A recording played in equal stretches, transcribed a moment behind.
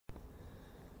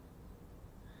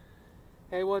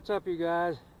Hey, what's up, you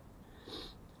guys? I'm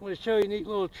going to show you a neat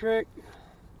little trick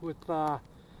with camo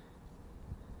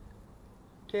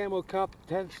cup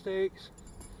tent stakes.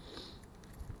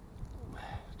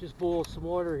 Just boil some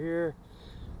water here.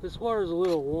 This water is a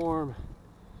little warm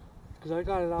because I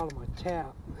got it out of my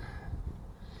tap.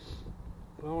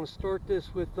 I want to start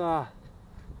this with my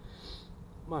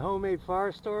homemade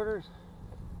fire starters.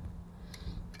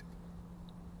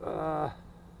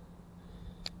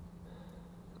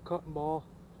 CottonBall.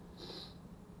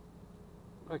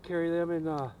 I carry them in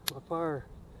my fire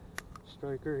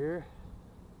striker here.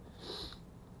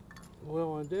 What I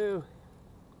want to do,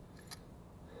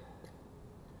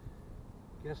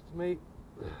 guesstimate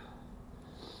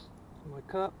my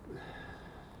cup.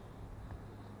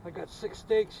 I got 6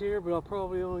 stakes here, but I'll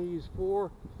probably only use 4.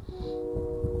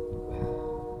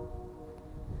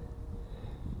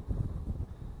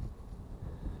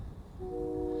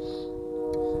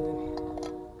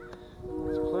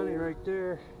 That's plenty right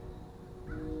there.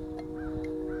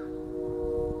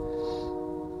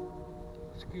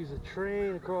 Use a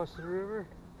train across the river.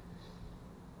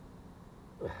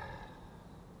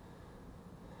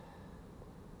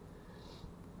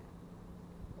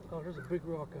 Oh, there's a big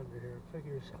rock under here.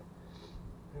 Figures.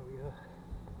 There we go.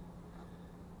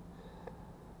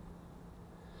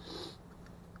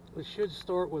 We should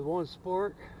start with 1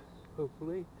 spark,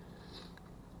 hopefully.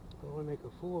 I don't want to make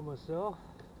a fool of myself.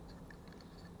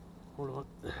 Hold on.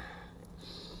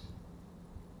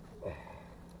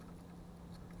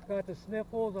 Got the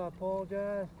sniffles, I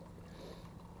apologize.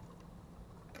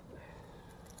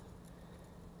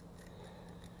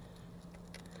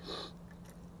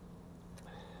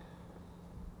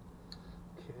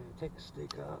 Okay, take the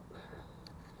stick out.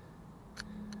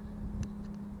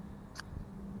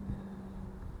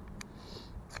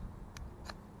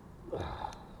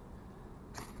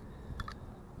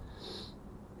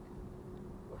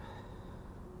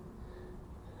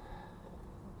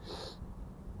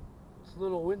 It's a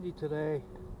little windy today.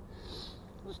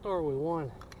 Let's start with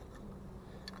 1.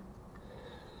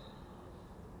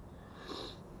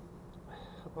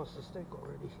 I lost the stick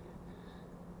already.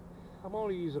 I'm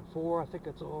only using 4. I think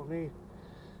that's all I need.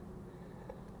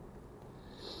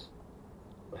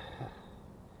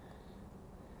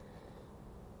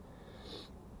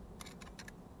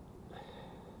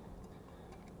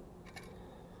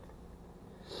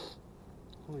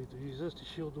 I need to use this to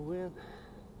shield the wind.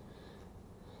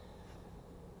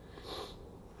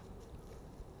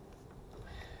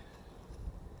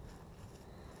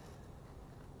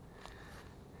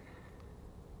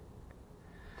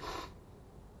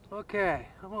 Okay,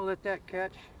 I'm going to let that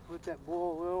catch, let that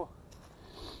boil a little,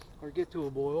 or get to a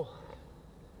boil.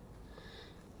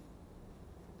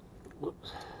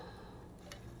 Whoops.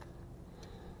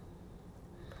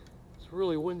 It's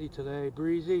really windy today,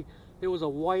 breezy. It was a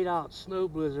whiteout snow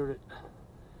blizzard at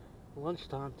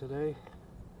lunchtime today.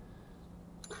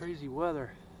 Crazy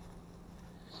weather.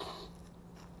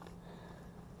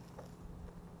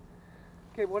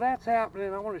 Okay, while that's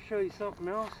happening, I want to show you something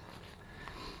else.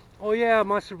 Oh yeah,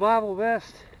 my survival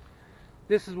vest.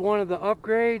 This is one of the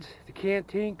upgrades, the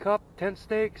canteen cup tent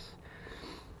stakes.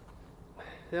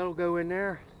 That'll go in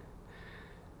there.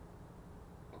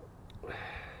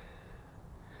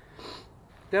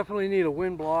 Definitely need a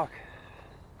wind block,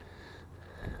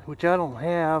 which I don't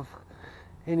have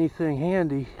anything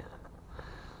handy.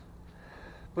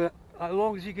 But as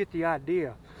long as you get the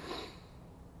idea.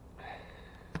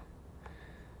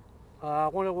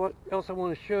 What else I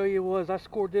want to show you was I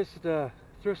scored this at the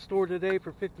thrift store today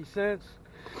for 50 cents.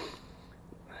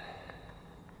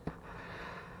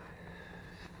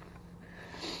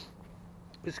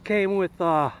 This came with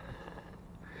the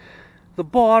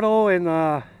bottle and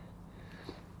the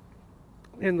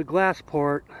glass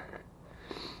part,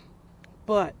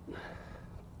 but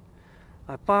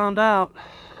I found out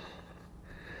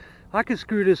I can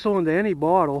screw this onto any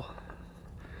bottle.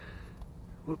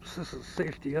 Whoops, this is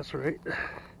safety, that's right.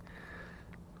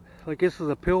 Like this is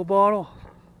a pill bottle.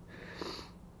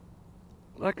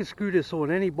 I can screw this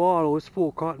on any bottle. It's full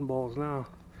of cotton balls now.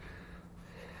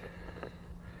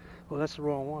 Well, that's the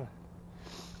wrong one.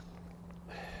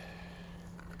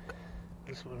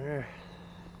 This one here.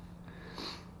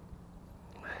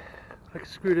 I can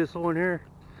screw this on here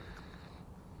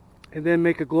and then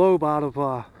make a globe out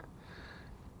of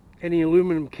any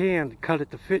aluminum can, cut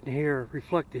it to fit in here,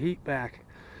 reflect the heat back.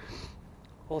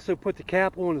 Also put the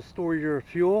cap on to store your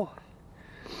fuel.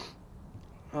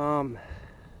 Another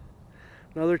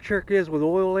trick is with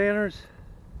oil lanterns,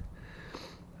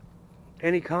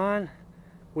 any kind,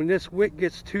 when this wick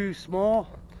gets too small,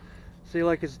 see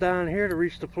like it's down here to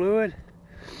reach the fluid,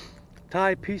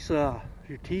 tie a piece of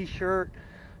your t-shirt,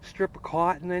 strip of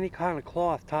cotton, any kind of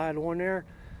cloth, tie it on there,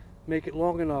 make it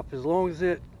long enough. As long as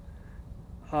it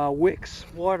wicks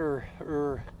water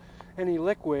or any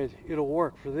liquid, it'll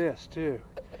work for this too.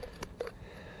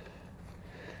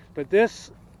 But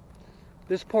this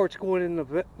part's going in the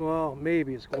vest. Well,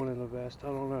 maybe it's going in the vest. I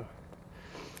don't know.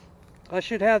 I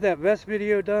should have that vest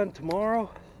video done tomorrow.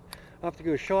 I have to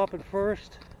go shopping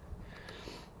first.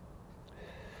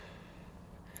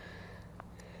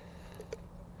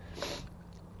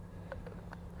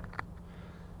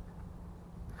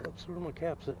 Oops, where are my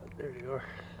caps at? There you are.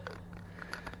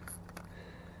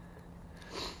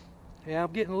 Yeah,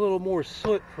 I'm getting a little more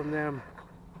soot from them,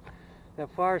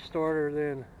 that Firestarter,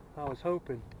 than I was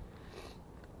hoping.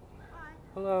 Hi.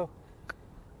 Hello.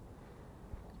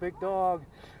 Big dog.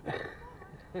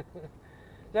 Is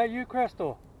that you,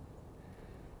 Crystal?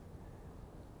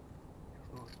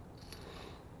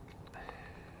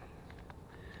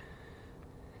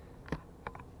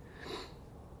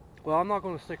 Well, I'm not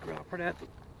going to stick around for that to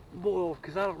boil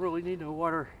because I don't really need no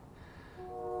water.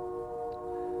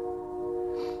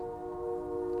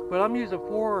 But I'm using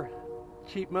 4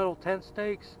 cheap metal tent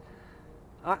stakes.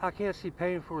 I can't see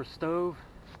paying for a stove,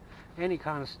 any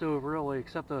kind of stove really,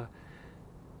 except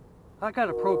I got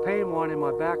a propane one in my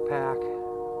backpack.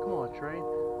 Come on, train.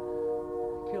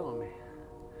 You're killing me.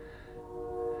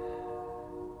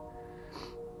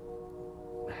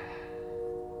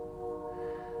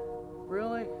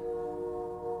 Really?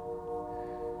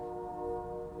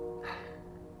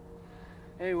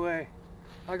 Anyway,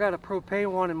 I got a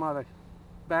propane one in my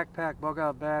backpack, bug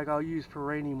out bag I'll use for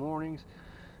rainy mornings.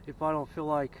 If I don't feel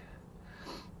like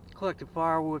collecting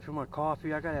firewood for my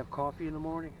coffee, I gotta have coffee in the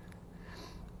morning.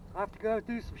 I have to go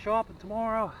do some shopping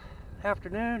tomorrow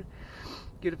afternoon,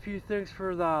 get a few things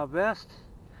for the vest,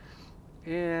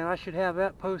 and I should have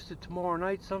that posted tomorrow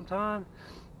night sometime.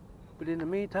 But in the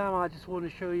meantime, I just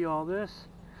wanted to show you all this.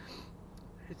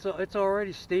 It's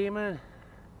already steaming.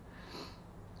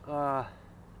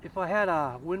 If I had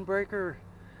a windbreaker,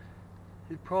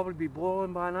 it'd probably be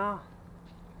blowing by now.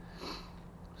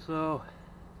 So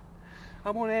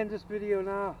I'm going to end this video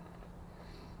now,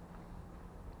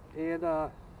 and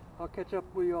I'll catch up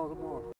with you all tomorrow.